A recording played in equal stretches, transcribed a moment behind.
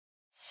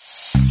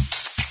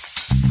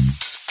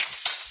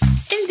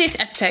this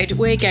episode,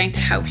 we're going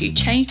to help you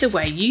change the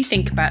way you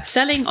think about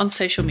selling on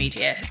social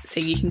media so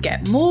you can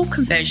get more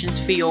conversions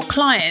for your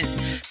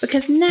clients.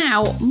 Because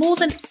now, more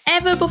than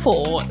ever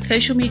before,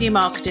 social media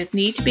marketers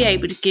need to be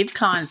able to give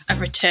clients a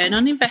return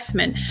on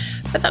investment.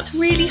 But that's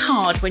really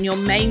hard when you're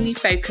mainly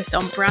focused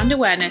on brand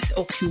awareness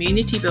or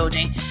community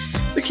building,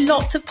 which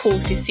lots of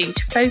courses seem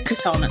to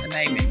focus on at the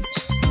moment.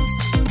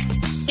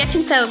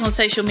 Getting sales on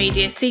social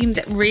media seems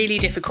really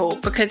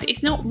difficult because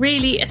it's not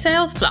really a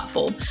sales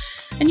platform.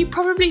 And you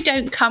probably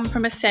don't come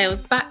from a sales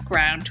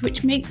background,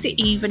 which makes it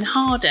even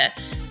harder.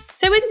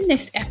 So in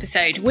this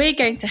episode, we're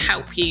going to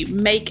help you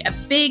make a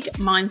big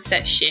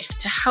mindset shift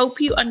to help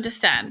you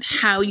understand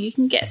how you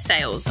can get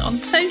sales on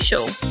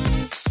social.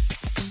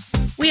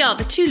 We are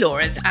the two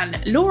Lauras,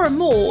 and Laura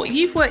Moore,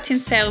 you've worked in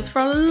sales for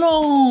a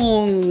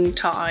long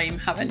time,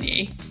 haven't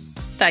you?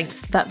 Thanks,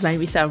 that made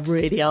me sound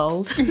really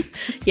old.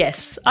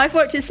 Yes, I've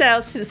worked in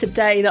sales since the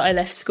day that I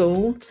left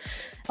school.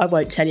 I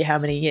won't tell you how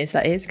many years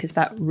that is because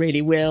that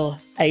really will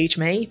age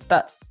me.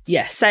 But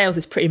yeah, sales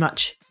is pretty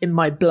much in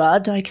my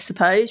blood, I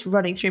suppose,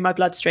 running through my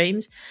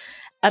bloodstreams.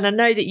 And I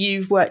know that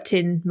you've worked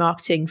in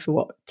marketing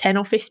for 10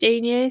 or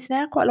 15 years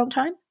now, quite a long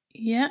time.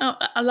 Yeah,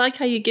 I like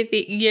how you give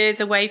the years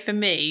away for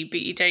me,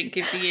 but you don't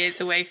give the years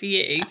away for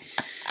you.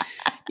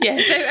 Yeah,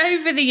 so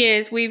over the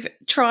years, we've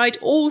tried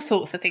all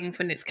sorts of things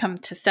when it's come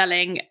to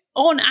selling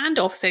on and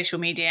off social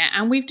media,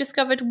 and we've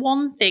discovered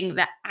one thing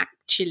that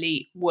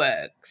actually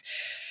works.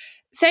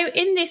 So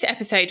in this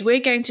episode, we're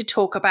going to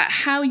talk about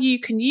how you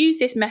can use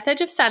this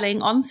method of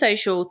selling on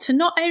social to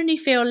not only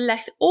feel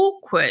less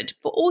awkward,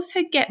 but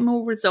also get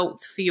more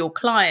results for your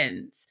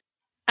clients.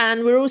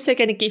 And we're also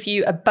going to give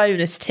you a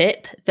bonus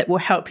tip that will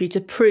help you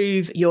to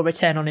prove your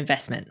return on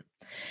investment.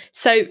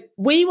 So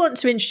we want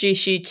to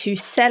introduce you to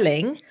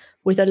selling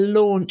with a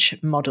launch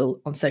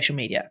model on social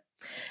media.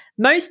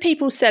 Most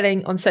people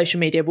selling on social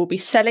media will be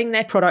selling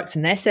their products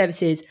and their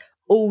services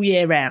all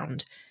year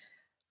round.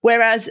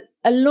 Whereas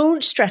a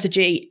launch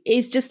strategy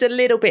is just a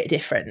little bit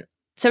different.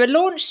 So a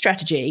launch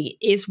strategy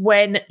is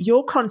when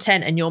your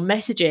content and your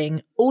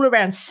messaging all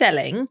around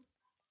selling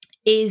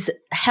is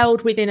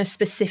held within a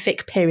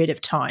specific period of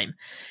time.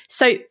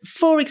 So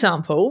for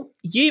example,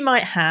 you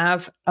might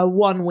have a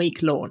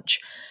 1-week launch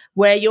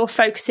where you're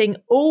focusing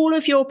all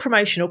of your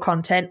promotional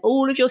content,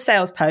 all of your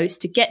sales posts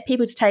to get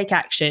people to take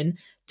action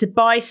to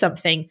buy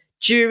something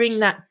during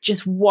that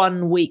just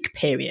 1-week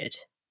period.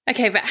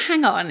 Okay, but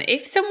hang on.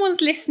 If someone's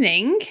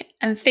listening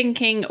and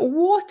thinking,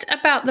 what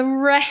about the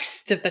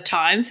rest of the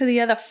time, so the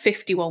other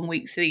 51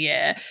 weeks of the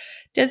year,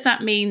 does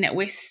that mean that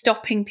we're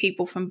stopping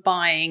people from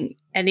buying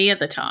any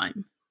other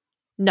time?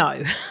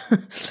 No,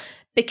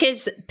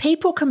 because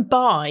people can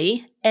buy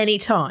any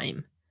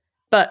time,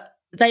 but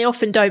they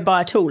often don't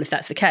buy at all if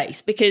that's the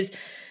case, because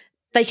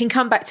they can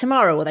come back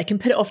tomorrow or they can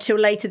put it off till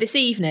later this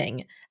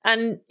evening.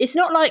 And it's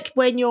not like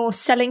when you're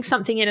selling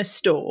something in a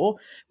store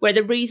where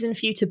the reason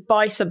for you to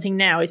buy something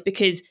now is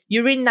because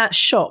you're in that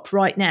shop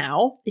right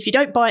now. If you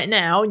don't buy it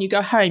now and you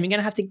go home, you're going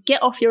to have to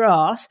get off your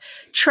ass,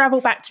 travel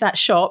back to that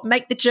shop,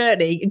 make the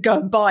journey and go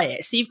and buy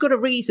it. So you've got a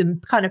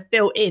reason kind of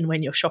built in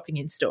when you're shopping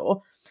in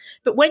store.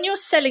 But when you're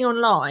selling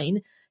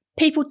online,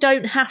 people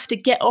don't have to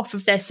get off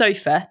of their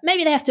sofa.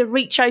 Maybe they have to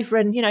reach over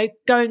and,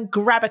 go and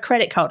grab a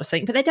credit card or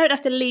something, but they don't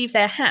have to leave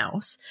their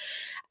house.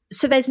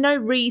 So there's no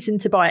reason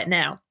to buy it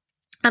now.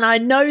 And I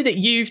know that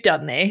you've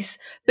done this,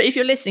 but if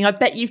you're listening, I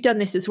bet you've done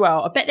this as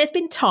well. I bet there's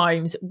been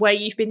times where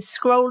you've been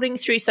scrolling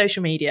through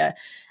social media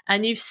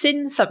and you've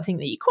seen something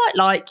that you quite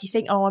like. You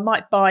think, oh, I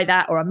might buy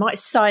that or I might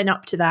sign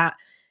up to that.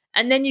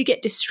 And then you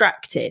get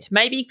distracted,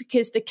 maybe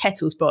because the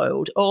kettle's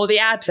boiled or the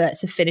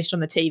adverts have finished on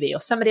the TV or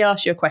somebody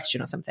asks you a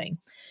question or something.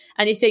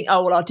 And you think,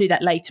 oh, well, I'll do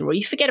that later. Or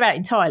you forget about it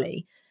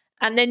entirely.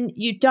 And then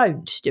you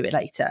don't do it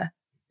later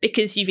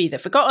because you've either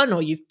forgotten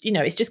or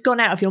it's just gone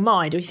out of your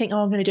mind. Or you think, oh,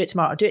 I'm going to do it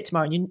tomorrow. I'll do it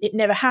tomorrow. And it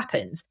never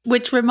happens.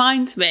 Which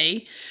reminds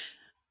me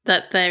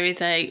that there is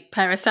a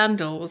pair of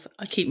sandals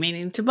I keep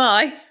meaning to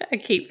buy. I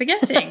keep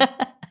forgetting.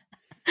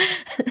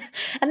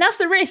 And that's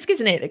the risk,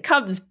 isn't it, that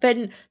comes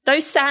when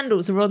those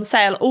sandals are on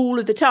sale all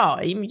of the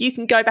time. You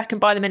can go back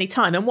and buy them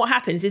anytime. And what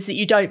happens is that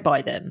you don't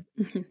buy them.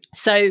 Mm-hmm.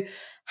 So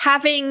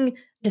having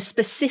a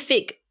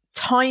specific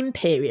time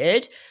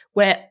period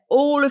where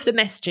all of the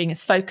messaging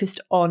is focused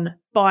on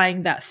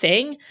buying that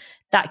thing,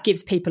 that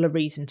gives people a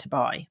reason to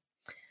buy.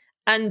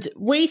 And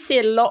we see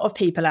a lot of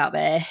people out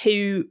there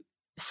who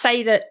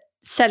say that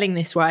selling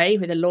this way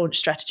with a launch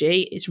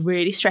strategy is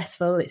really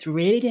stressful, it's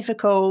really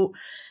difficult.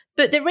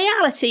 But the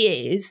reality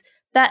is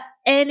that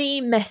any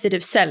method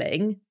of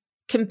selling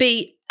can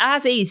be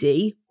as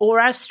easy or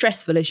as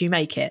stressful as you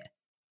make it.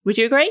 Would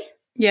you agree?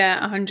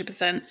 Yeah,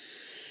 100%.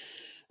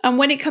 And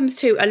when it comes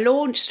to a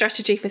launch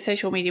strategy for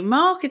social media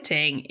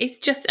marketing, it's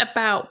just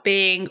about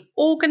being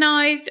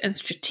organized and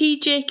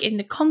strategic in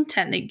the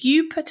content that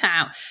you put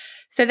out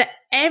so that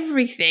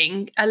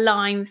everything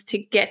aligns to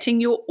getting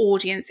your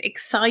audience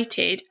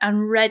excited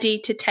and ready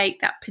to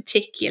take that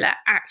particular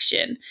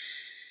action.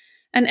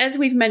 And as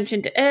we've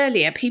mentioned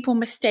earlier, people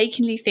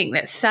mistakenly think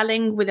that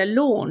selling with a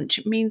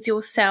launch means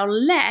you'll sell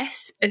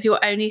less as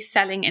you're only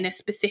selling in a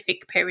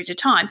specific period of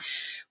time,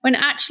 when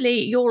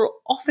actually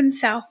you'll often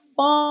sell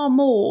far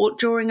more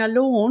during a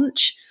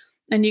launch,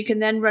 and you can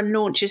then run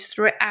launches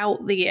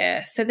throughout the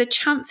year. So the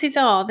chances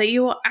are that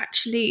you will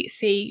actually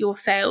see your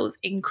sales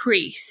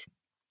increase.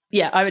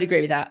 Yeah, I would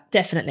agree with that,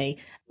 definitely.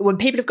 When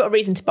people have got a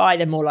reason to buy,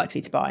 they're more likely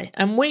to buy.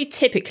 And we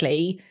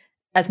typically,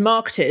 as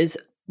marketers,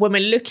 when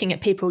we're looking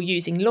at people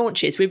using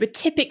launches, we would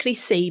typically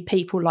see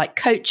people like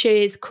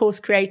coaches, course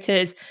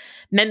creators,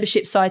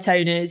 membership site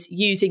owners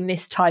using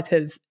this type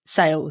of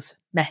sales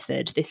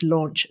method, this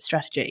launch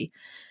strategy.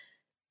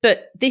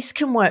 But this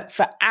can work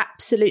for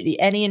absolutely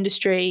any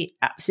industry,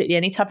 absolutely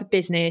any type of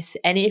business,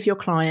 any of your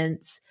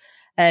clients.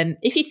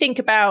 If you think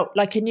about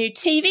like a new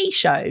TV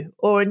show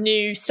or a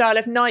new style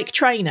of Nike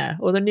trainer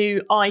or the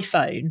new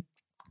iPhone,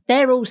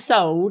 they're all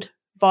sold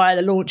via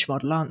the launch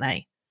model, aren't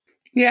they?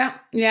 Yeah.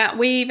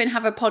 We even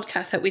have a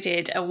podcast that we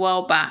did a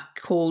while back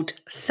called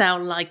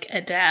Sell Like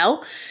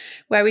Adele,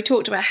 where we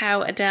talked about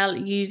how Adele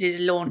uses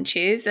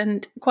launches.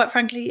 And quite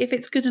frankly, if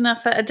it's good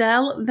enough for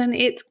Adele, then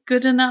it's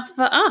good enough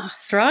for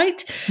us, right?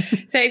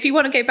 So if you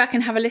want to go back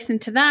and have a listen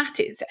to that,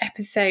 it's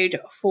episode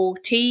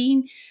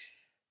 14.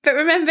 But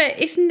remember,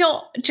 it's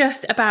not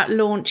just about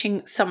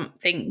launching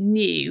something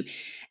new.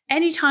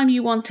 Anytime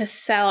you want to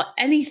sell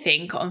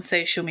anything on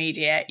social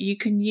media, you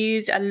can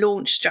use a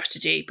launch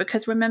strategy,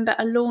 because remember,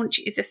 a launch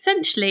is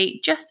essentially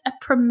just a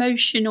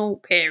promotional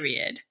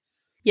period.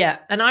 Yeah,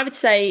 and I would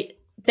say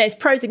there's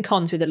pros and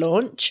cons with a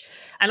launch.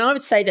 And I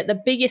would say that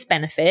the biggest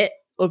benefit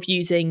of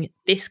using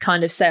this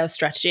kind of sales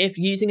strategy, of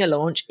using a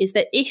launch, is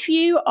that if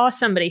you are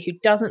somebody who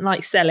doesn't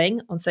like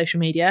selling on social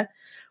media,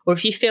 or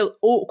if you feel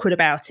awkward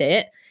about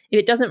it, if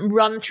it doesn't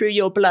run through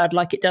your blood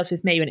like it does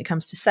with me when it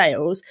comes to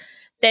sales,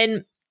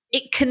 then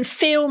it can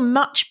feel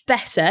much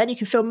better and you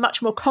can feel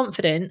much more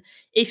confident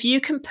if you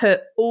can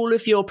put all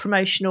of your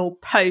promotional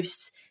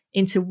posts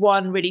into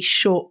one really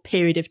short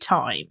period of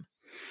time.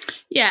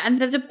 Yeah, and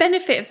there's a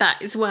benefit of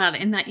that as well,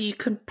 in that you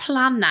can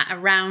plan that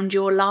around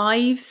your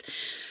lives,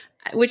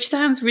 which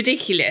sounds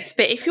ridiculous.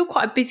 But if you're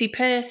quite a busy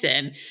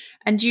person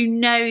and you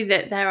know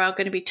that there are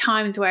going to be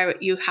times where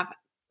you have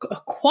a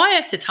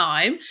quieter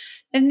time,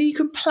 then you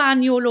can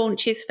plan your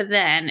launches for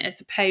then, as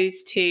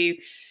opposed to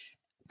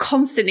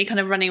constantly kind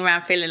of running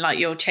around feeling like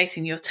you're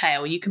chasing your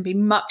tail. You can be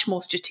much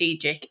more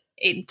strategic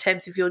in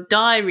terms of your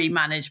diary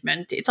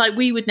management. It's like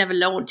we would never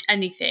launch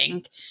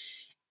anything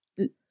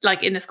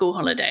like in the school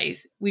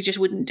holidays. We just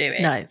wouldn't do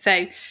it. No.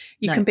 So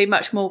you can be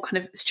much more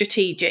kind of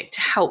strategic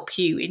to help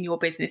you in your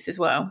business as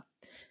well.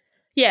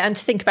 Yeah, and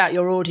to think about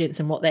your audience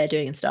and what they're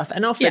doing and stuff.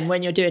 And often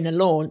when you're doing a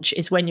launch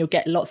is when you'll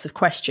get lots of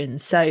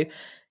questions. So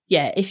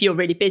yeah, if you're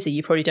really busy,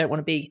 you probably don't want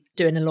to be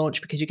doing a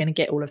launch because you're going to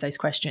get all of those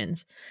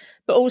questions.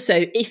 But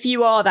also, if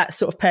you are that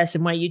sort of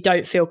person where you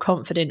don't feel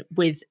confident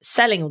with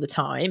selling all the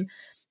time,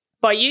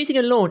 by using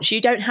a launch,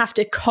 you don't have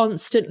to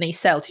constantly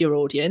sell to your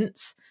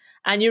audience.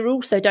 And you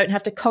also don't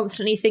have to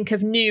constantly think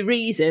of new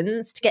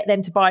reasons to get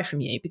them to buy from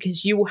you,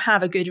 because you will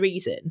have a good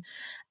reason.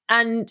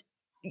 And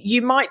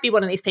you might be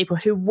one of these people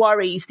who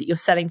worries that you're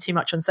selling too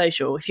much on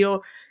social. If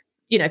you're,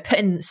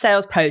 putting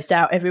sales posts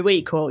out every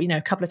week or,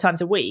 a couple of times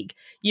a week,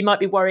 you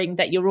might be worrying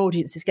that your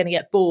audience is going to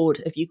get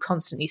bored of you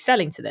constantly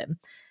selling to them,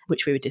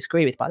 which we would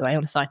disagree with, by the way,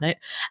 on a side note.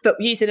 But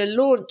using a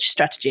launch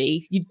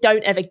strategy, you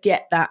don't ever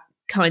get that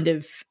kind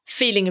of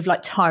feeling of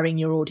like tiring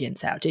your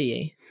audience out, do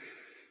you?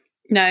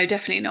 No,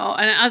 definitely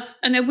not.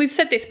 And we've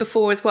said this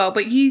before as well,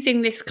 but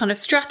using this kind of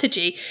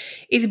strategy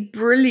is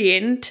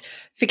brilliant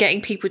for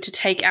getting people to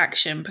take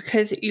action,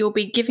 because you'll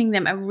be giving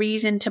them a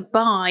reason to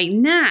buy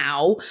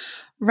now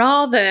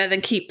rather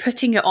than keep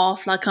putting it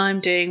off like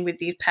I'm doing with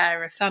these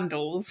pair of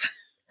sandals.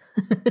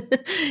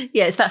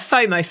 Yeah, it's that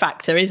FOMO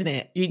factor, isn't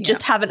it? You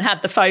just haven't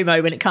had the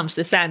FOMO when it comes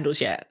to the sandals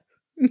yet.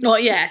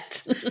 Not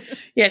yet.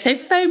 Yeah, so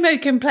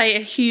FOMO can play a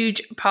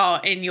huge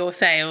part in your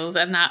sales,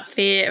 and that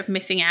fear of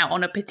missing out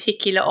on a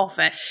particular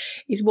offer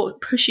is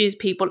what pushes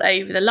people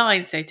over the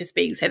line, so to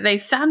speak. So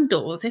those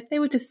sandals, if they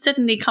were to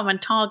suddenly come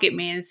and target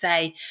me and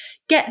say,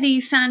 get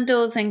these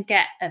sandals and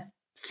get a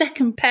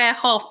second pair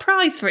half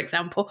price, for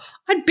example,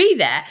 I'd be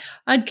there.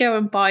 I'd go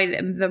and buy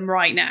them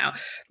right now,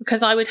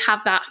 because I would have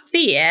that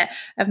fear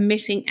of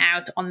missing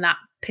out on that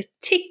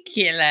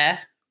particular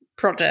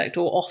product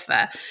or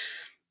offer.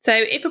 So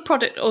if a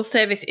product or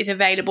service is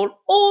available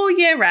all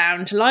year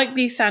round, like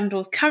these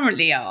sandals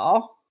currently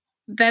are,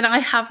 then I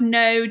have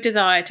no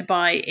desire to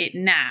buy it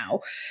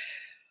now,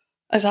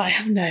 as I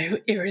have no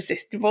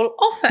irresistible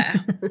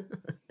offer.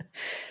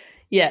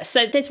 Yeah,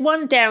 so there's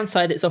one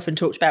downside that's often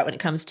talked about when it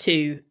comes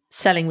to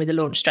selling with a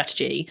launch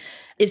strategy,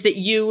 is that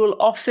you will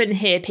often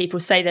hear people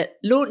say that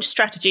launch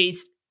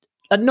strategies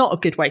are not a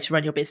good way to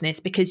run your business,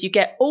 because you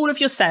get all of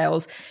your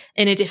sales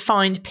in a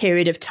defined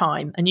period of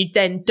time and you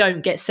then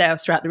don't get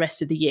sales throughout the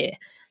rest of the year.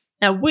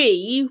 Now,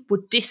 we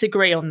would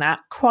disagree on that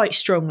quite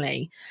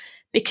strongly,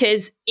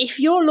 because if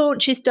your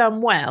launch is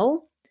done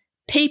well,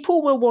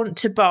 people will want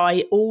to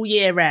buy all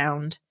year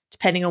round,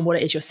 depending on what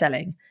it is you're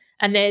selling.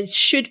 And there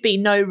should be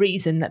no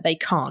reason that they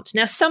can't.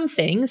 Now, some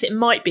things, it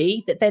might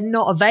be that they're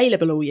not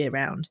available all year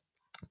round.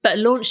 But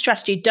a launch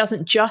strategy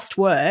doesn't just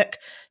work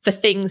for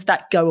things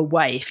that go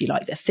away, if you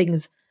like, the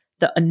things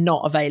that are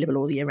not available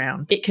all year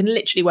round. It can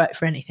literally work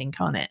for anything,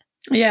 can't it?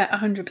 Yeah,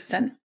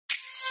 100%.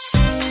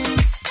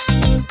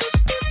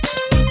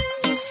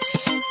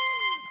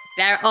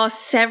 There are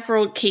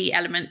several key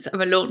elements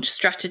of a launch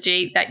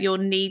strategy that you'll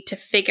need to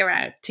figure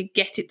out to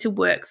get it to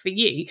work for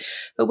you.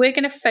 But we're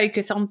going to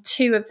focus on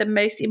two of the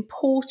most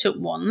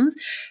important ones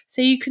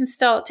so you can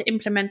start to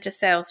implement a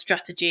sales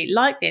strategy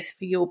like this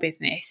for your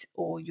business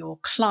or your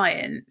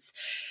clients.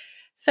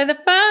 So the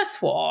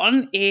first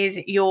one is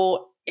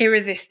your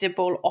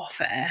irresistible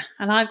offer.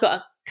 And I've got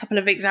a couple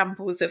of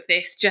examples of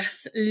this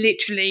just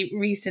literally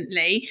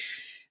recently.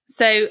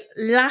 So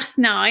last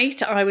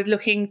night I was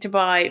looking to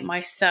buy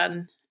my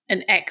son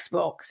an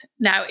Xbox.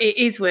 Now, it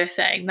is worth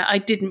saying that I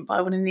didn't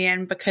buy one in the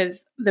end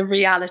because the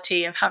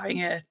reality of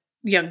having a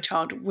young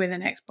child with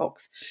an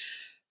Xbox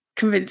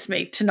convinced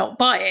me to not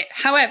buy it.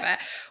 However,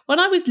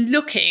 when I was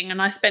looking,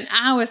 and I spent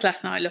hours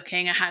last night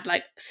looking, I had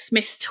like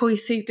Smith's Toy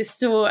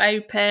Superstore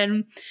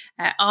open,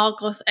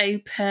 Argos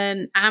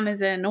open,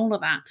 Amazon, all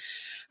of that.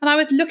 And I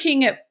was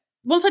looking at,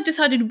 once I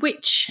decided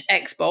which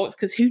Xbox,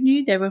 because who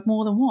knew there were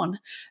more than one,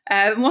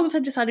 once I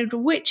decided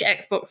which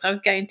Xbox I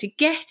was going to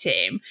get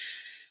him,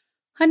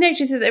 I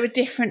noticed that there were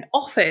different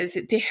offers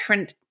at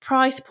different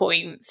price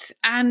points.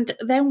 And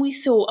then we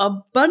saw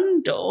a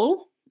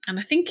bundle, and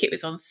I think it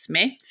was on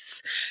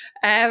Smith's,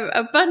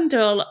 a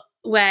bundle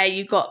where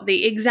you got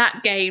the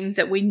exact games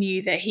that we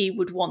knew that he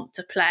would want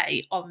to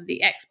play on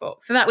the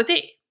Xbox. So that was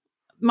it.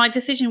 My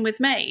decision was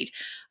made.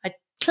 I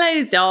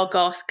closed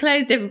Argos,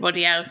 closed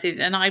everybody else's,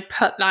 and I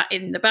put that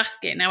in the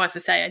basket. Now, as I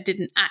say, I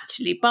didn't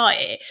actually buy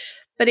it,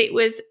 but it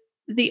was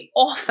the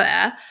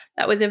offer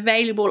that was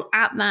available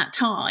at that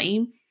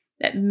time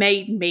that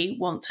made me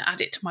want to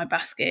add it to my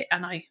basket.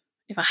 And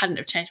if I hadn't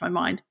have changed my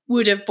mind,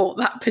 would have bought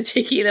that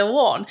particular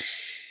one.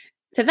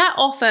 So that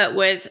offer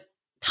was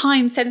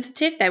time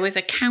sensitive. There was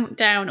a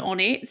countdown on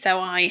it.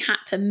 So I had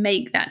to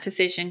make that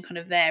decision kind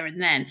of there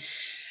and then.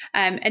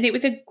 And it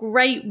was a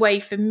great way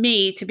for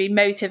me to be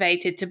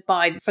motivated to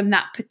buy from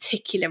that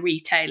particular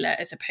retailer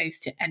as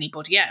opposed to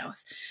anybody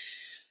else.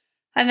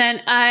 And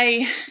then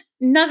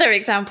another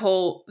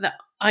example that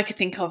I could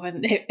think of,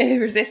 an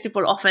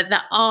irresistible offer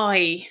that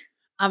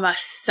I'm a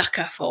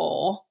sucker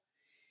for,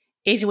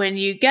 is when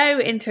you go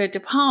into a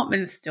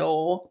department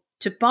store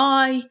to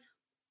buy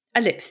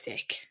a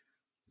lipstick,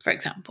 for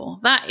example.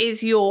 That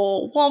is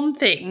your one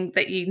thing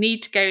that you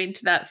need to go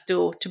into that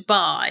store to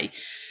buy.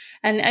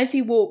 And as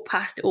you walk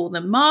past all the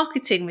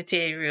marketing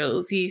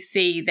materials, you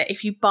see that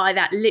if you buy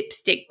that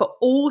lipstick, but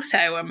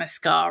also a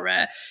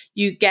mascara,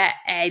 you get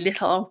a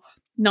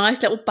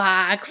nice little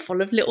bag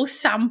full of little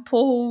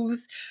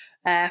samples,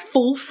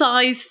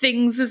 full-size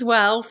things as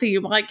well. So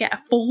you might get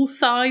a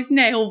full-size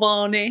nail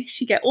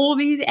varnish. You get all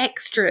these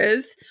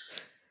extras.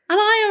 And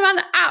I am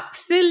an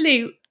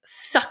absolute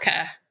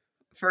sucker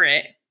for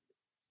it.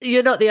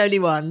 You're not the only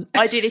one.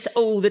 I do this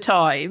all the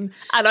time.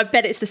 And I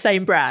bet it's the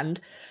same brand.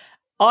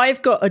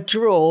 I've got a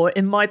drawer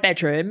in my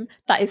bedroom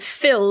that is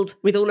filled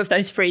with all of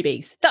those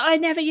freebies that I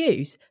never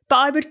use. But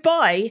I would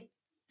buy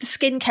the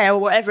skincare or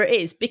whatever it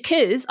is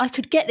because I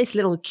could get this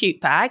little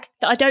cute bag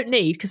that I don't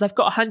need because I've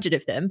got 100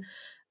 of them.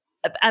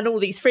 And all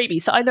these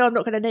freebies that I know I'm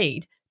not going to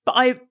need.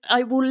 But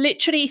I will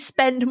literally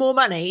spend more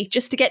money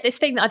just to get this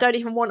thing that I don't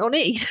even want or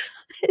need.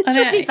 It's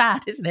really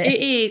bad, isn't it?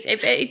 It is.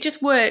 It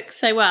just works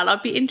so well.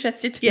 I'd be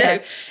interested to know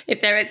if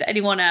there is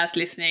anyone else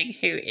listening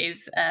who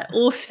is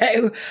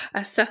also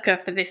a sucker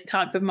for this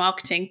type of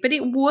marketing. But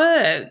it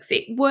works.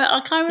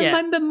 Like I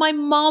remember my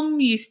mum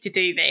used to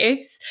do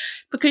this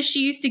because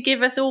she used to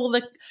give us all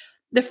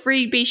the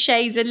freebie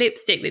shades of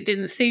lipstick that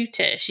didn't suit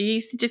her. She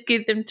used to just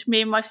give them to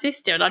me and my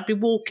sister, and I'd be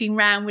walking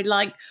around with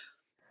like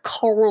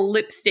coral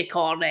lipstick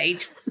on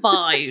age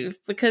 5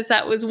 because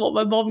that was what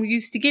my mom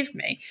used to give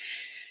me.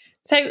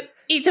 So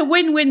it's a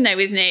win-win though,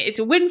 isn't it? It's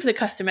a win for the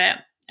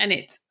customer and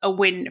it's a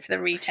win for the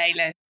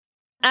retailer.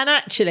 And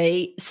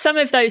actually, some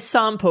of those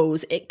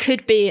samples, it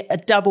could be a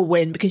double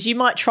win because you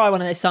might try one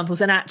of those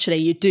samples and actually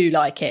you do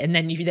like it, and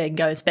then you then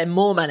go and spend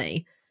more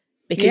money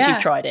because you've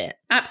tried it.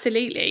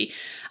 Absolutely.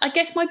 I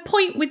guess my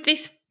point with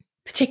this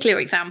particular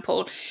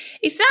example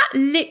is that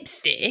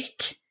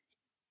lipstick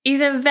is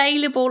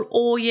available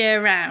all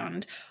year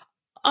round.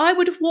 I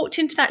would have walked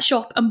into that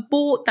shop and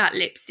bought that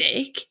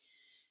lipstick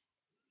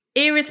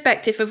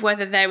irrespective of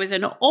whether there was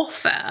an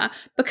offer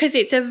because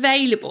it's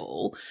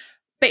available.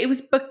 But it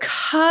was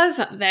because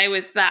there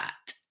was that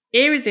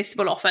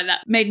irresistible offer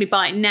that made me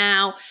buy it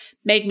now,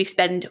 made me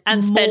spend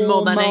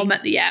more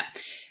money.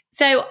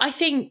 So I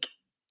think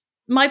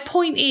my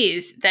point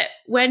is that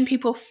when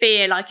people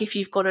fear like if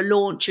you've got a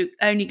launch, you're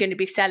only going to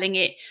be selling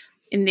it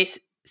in this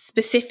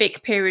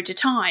specific period of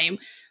time,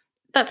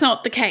 that's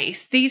not the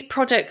case. These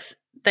products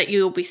that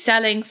you'll be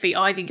selling for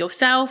either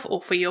yourself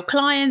or for your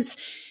clients,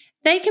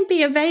 they can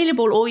be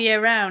available all year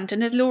round.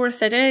 And as Laura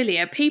said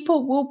earlier,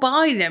 people will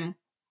buy them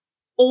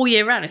all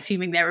year round,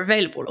 assuming they're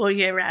available all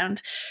year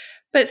round.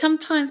 But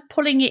sometimes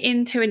pulling it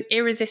into an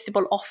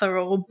irresistible offer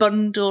or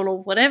bundle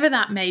or whatever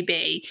that may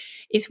be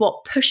is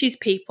what pushes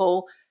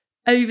people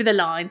over the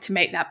line to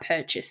make that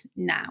purchase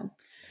now.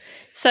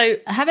 So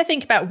have a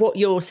think about what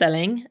you're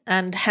selling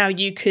and how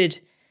you could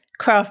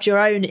craft your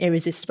own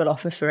irresistible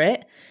offer for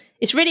it.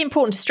 It's really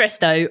important to stress,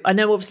 though, I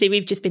know obviously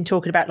we've just been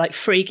talking about like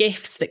free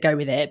gifts that go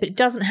with it, but it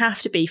doesn't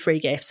have to be free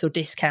gifts or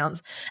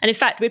discounts. And in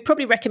fact, we'd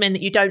probably recommend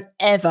that you don't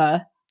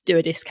ever do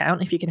a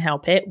discount if you can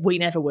help it. We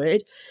never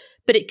would.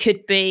 But it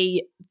could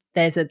be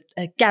there's a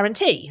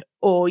guarantee,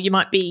 or you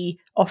might be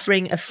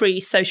offering a free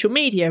social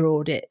media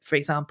audit, for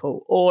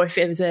example. Or if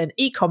it was an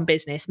e-com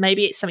business,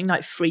 maybe it's something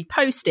like free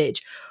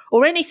postage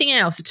or anything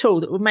else at all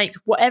that will make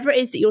whatever it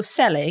is that you're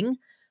selling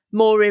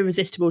more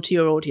irresistible to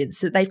your audience,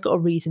 so they've got a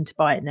reason to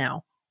buy it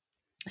now.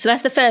 So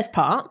that's the first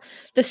part.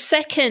 The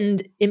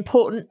second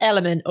important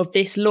element of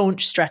this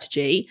launch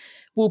strategy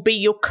will be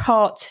your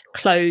cart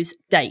close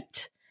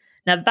date.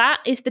 Now, that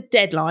is the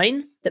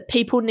deadline that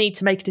people need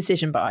to make a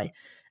decision by.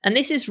 And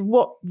this is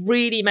what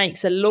really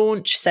makes a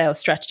launch sales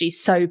strategy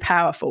so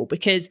powerful,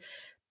 because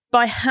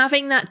by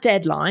having that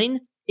deadline,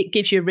 it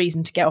gives you a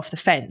reason to get off the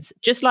fence.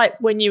 Just like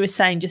when you were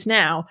saying just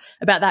now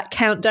about that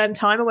countdown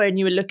timer when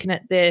you were looking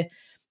at the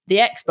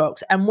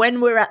Xbox, and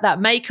when we're at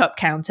that makeup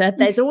counter,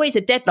 there's always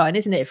a deadline,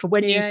 isn't it, for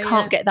when you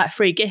can't get that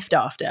free gift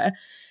after.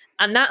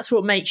 And that's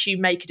what makes you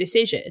make a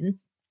decision,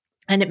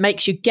 and it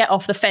makes you get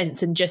off the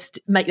fence and just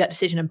make that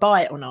decision and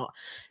buy it or not.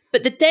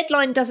 But the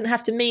deadline doesn't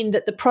have to mean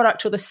that the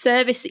product or the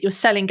service that you're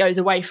selling goes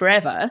away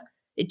forever.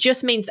 It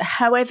just means that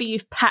however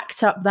you've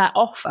packed up that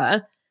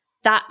offer,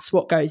 that's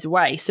what goes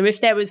away. So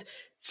if there was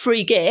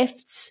free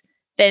gifts,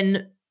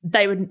 then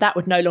that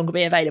would no longer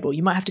be available.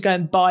 You might have to go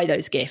and buy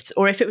those gifts.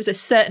 Or if it was a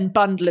certain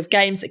bundle of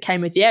games that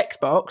came with the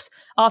Xbox,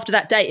 after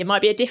that date, it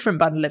might be a different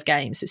bundle of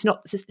games. So it's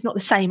not the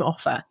same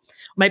offer.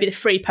 Or maybe the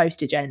free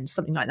postage ends,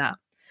 something like that.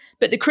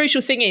 But the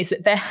crucial thing is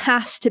that there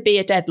has to be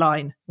a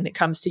deadline when it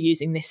comes to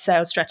using this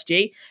sales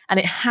strategy, and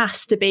it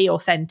has to be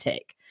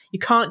authentic. You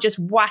can't just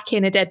whack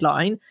in a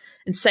deadline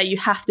and say you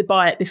have to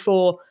buy it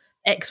before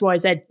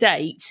XYZ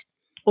date,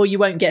 or you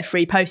won't get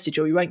free postage,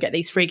 or you won't get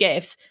these free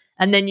gifts.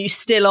 And then you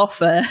still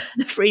offer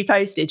the free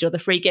postage or the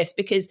free gifts,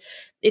 because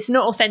it's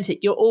not authentic.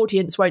 Your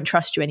audience won't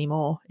trust you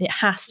anymore. It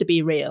has to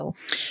be real.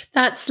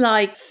 That's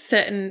like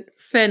certain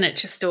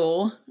furniture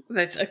store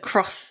that's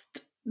across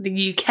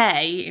the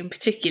UK in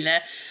particular,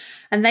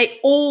 and they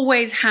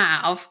always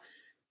have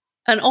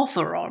an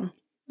offer on.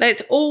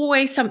 There's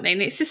always something.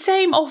 It's the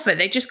same offer.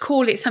 They just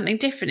call it something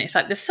different. It's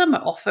like the summer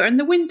offer and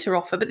the winter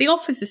offer, but the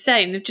offer's the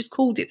same. They've just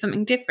called it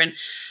something different.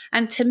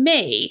 And to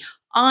me,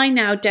 I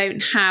now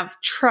don't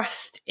have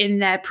trust in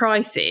their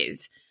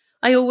prices.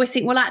 I always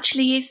think, well,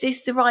 actually, is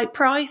this the right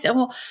price?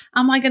 Or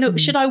am I going to,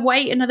 should I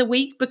wait another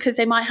week because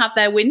they might have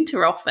their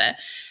winter offer?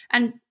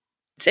 And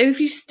so if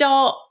you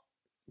start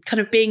kind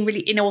of being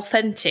really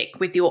inauthentic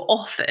with your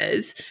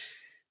offers,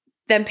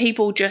 then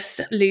people just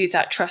lose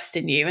that trust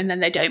in you, and then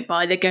they don't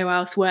buy, they go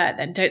elsewhere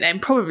then, don't they?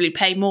 And probably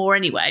pay more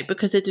anyway,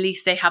 because at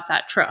least they have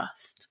that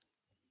trust.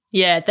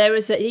 Yeah, there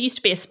used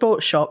to be a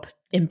sports shop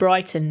in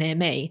Brighton near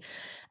me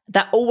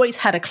that always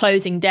had a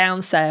closing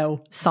down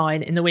sale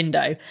sign in the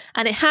window.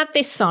 And it had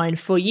this sign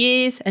for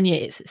years and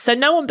years. So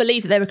no one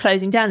believed that they were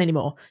closing down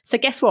anymore. So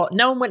guess what?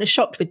 No one went and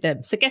shopped with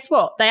them. So guess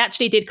what? They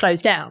actually did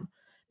close down,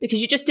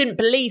 because you just didn't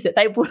believe that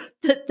they were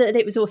that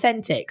it was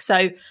authentic.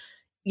 So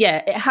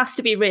yeah, it has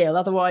to be real.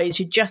 Otherwise,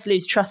 you just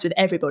lose trust with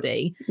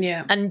everybody.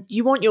 Yeah. And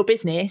you want your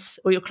business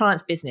or your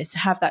client's business to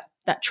have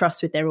that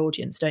trust with their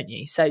audience, don't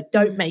you? So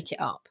don't make it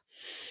up.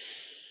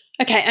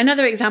 Okay,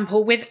 another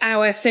example with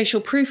our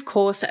social proof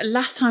course.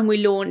 Last time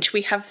we launched,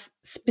 we have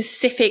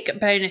specific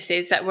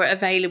bonuses that were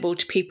available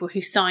to people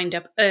who signed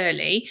up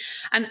early.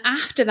 And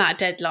after that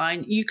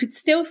deadline, you could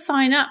still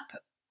sign up.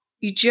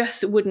 You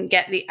just wouldn't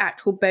get the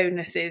actual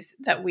bonuses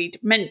that we'd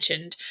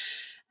mentioned.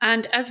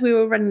 And as we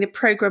were running the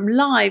program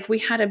live, we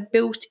had a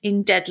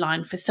built-in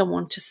deadline for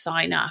someone to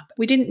sign up.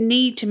 We didn't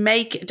need to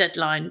make a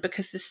deadline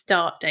because the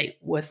start date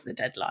was the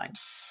deadline.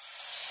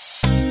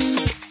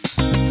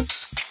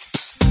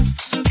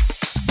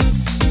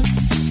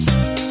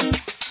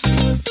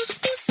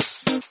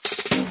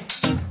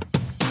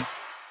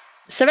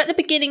 So at the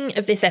beginning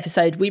of this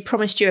episode, we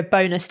promised you a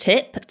bonus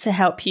tip to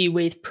help you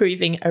with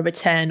proving a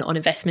return on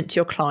investment to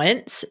your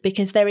clients,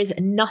 because there is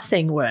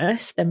nothing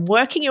worse than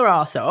working your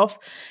ass off,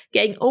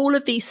 getting all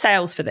of these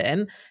sales for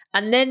them,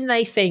 and then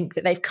they think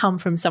that they've come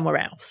from somewhere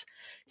else.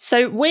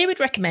 So we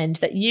would recommend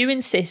that you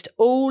insist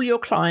all your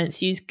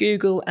clients use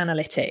Google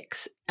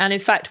Analytics. And in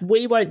fact,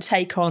 we won't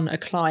take on a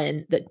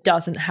client that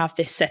doesn't have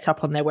this set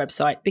up on their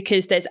website,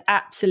 because there's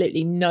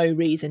absolutely no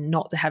reason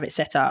not to have it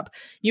set up.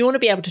 You want to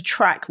be able to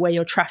track where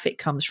your traffic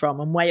comes from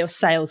and where your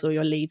sales or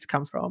your leads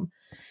come from.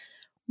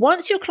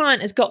 Once your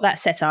client has got that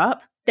set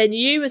up, then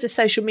you as a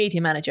social media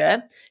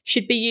manager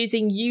should be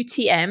using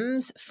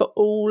UTMs for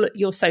all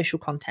your social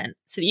content,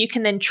 so that you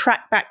can then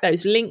track back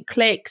those link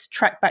clicks,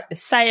 track back the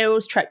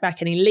sales, track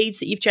back any leads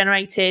that you've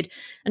generated,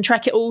 and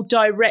track it all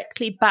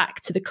directly back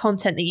to the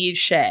content that you've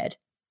shared.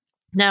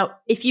 Now,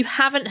 if you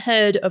haven't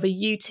heard of a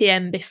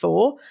UTM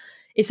before,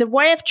 It's a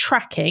way of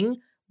tracking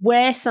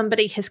where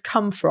somebody has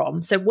come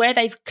from, so where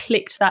they've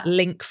clicked that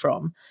link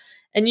from.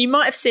 And you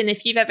might have seen,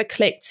 if you've ever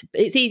clicked,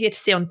 it's easier to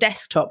see on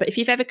desktop, but if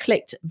you've ever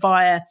clicked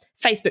via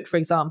Facebook, for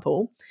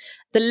example,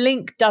 the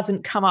link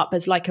doesn't come up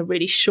as like a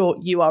really short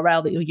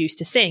URL that you're used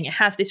to seeing. It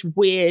has this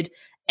weird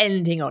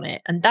ending on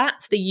it, and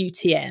that's the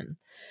UTM.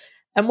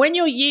 And when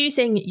you're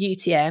using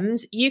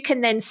UTMs, you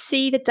can then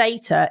see the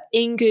data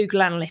in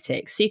Google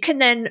Analytics. So you can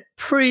then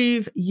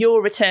prove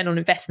your return on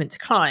investment to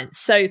clients.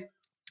 So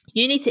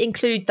you need to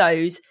include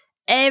those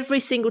every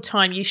single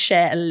time you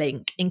share a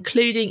link,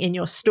 including in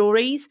your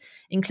stories,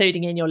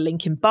 including in your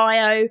link in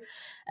bio,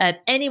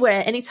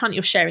 anywhere, anytime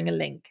you're sharing a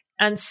link.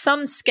 And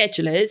some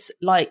schedulers,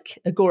 like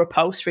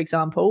Agorapulse, for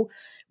example,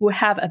 will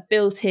have a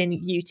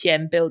built-in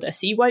UTM builder.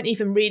 So you won't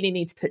even really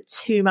need to put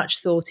too much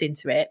thought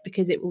into it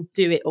because it will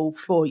do it all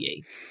for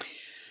you.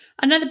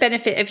 Another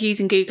benefit of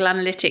using Google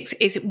Analytics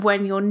is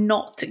when you're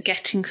not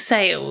getting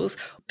sales,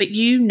 but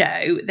you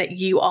know that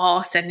you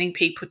are sending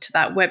people to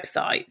that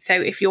website. So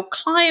if your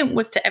client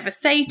was to ever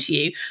say to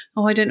you,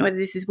 oh, I don't know whether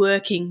this is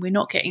working, we're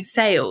not getting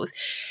sales.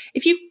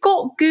 If you've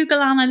got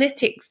Google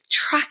Analytics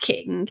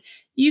tracking,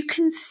 you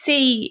can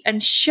see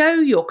and show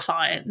your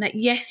client that,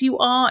 yes, you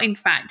are in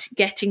fact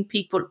getting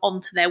people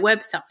onto their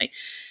website.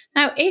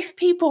 Now, if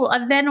people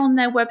are then on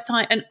their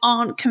website and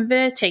aren't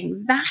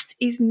converting, that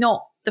is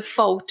not the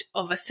fault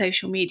of a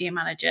social media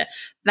manager.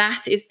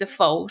 That is the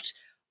fault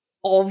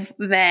of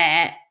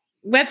their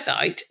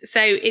website. So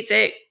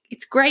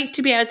it's great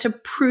to be able to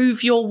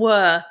prove your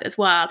worth as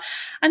well.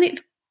 And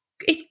it's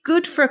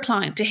good for a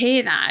client to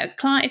hear that.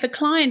 If a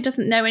client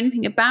doesn't know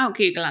anything about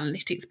Google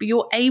Analytics, but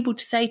you're able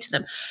to say to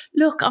them,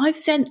 look, I've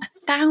sent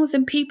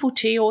 1,000 people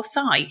to your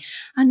site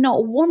and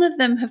not one of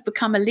them have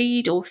become a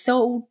lead or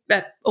sold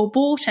or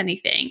bought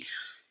anything,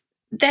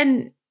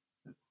 then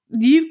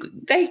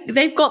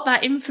they've got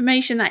that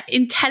information, that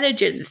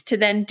intelligence to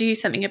then do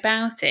something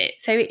about it.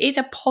 So it is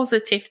a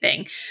positive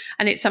thing,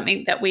 and it's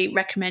something that we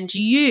recommend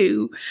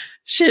you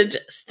should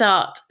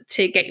start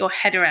to get your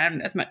head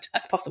around as much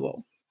as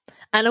possible.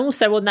 And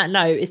also on that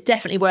note, it's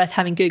definitely worth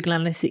having Google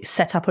Analytics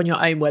set up on your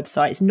own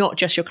website. It's not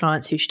just your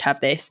clients who should have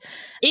this.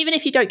 Even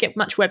if you don't get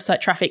much website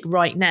traffic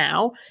right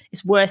now,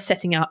 it's worth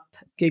setting up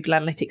Google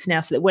Analytics now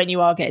so that when you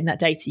are getting that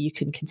data, you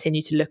can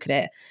continue to look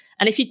at it.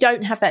 And if you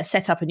don't have that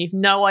set up and you've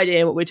no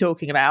idea what we're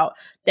talking about,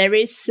 there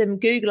is some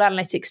Google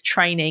Analytics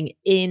training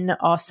in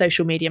our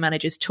Social Media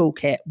Managers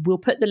Toolkit. We'll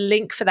put the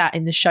link for that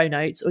in the show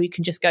notes, or you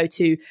can just go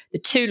to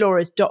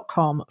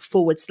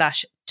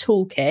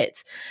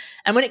thetwolauras.com/toolkit.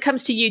 And when it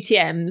comes to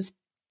UTMs,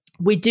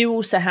 we do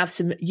also have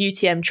some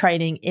UTM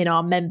training in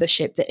our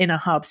membership, the Inner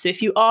Hub. So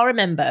if you are a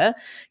member,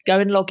 go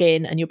and log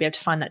in and you'll be able to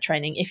find that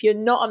training. If you're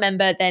not a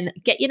member, then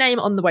get your name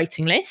on the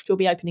waiting list. We'll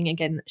be opening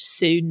again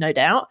soon, no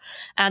doubt.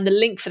 And the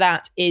link for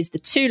that is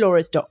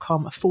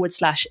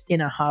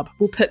thetwolauras.com/Inner Hub.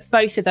 We'll put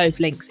both of those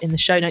links in the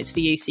show notes for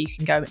you so you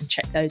can go and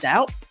check those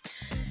out.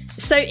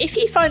 So if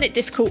you find it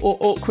difficult or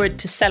awkward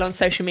to sell on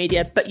social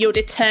media, but you're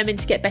determined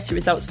to get better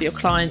results for your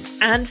clients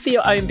and for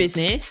your own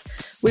business,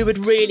 we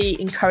would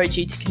really encourage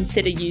you to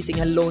consider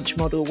using a launch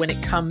model when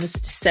it comes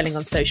to selling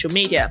on social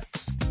media.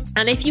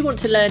 And if you want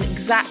to learn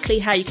exactly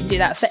how you can do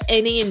that for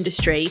any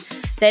industry,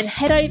 then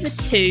head over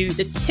to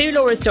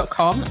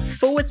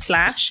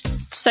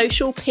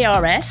thetwolauras.com/social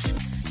PRF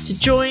to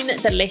join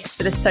the list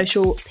for the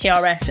social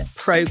PRF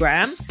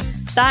program.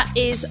 That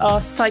is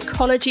our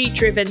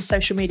psychology-driven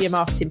social media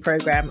marketing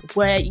program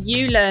where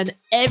you learn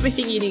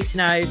everything you need to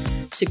know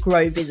to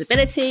grow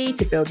visibility,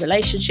 to build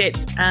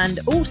relationships, and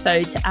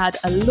also to add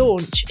a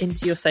launch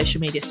into your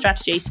social media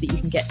strategy so that you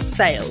can get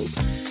sales.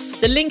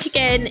 The link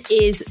again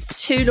is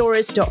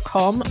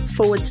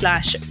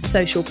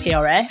tolauras.com/social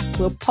PRF.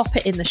 We'll pop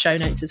it in the show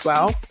notes as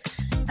well.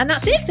 And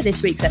that's it for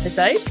this week's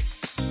episode.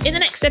 In the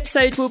next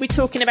episode, we'll be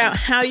talking about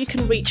how you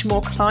can reach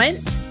more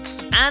clients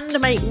and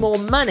make more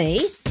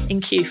money in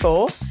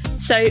Q4.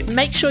 So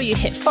make sure you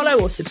hit follow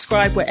or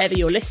subscribe wherever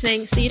you're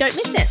listening so you don't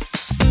miss it.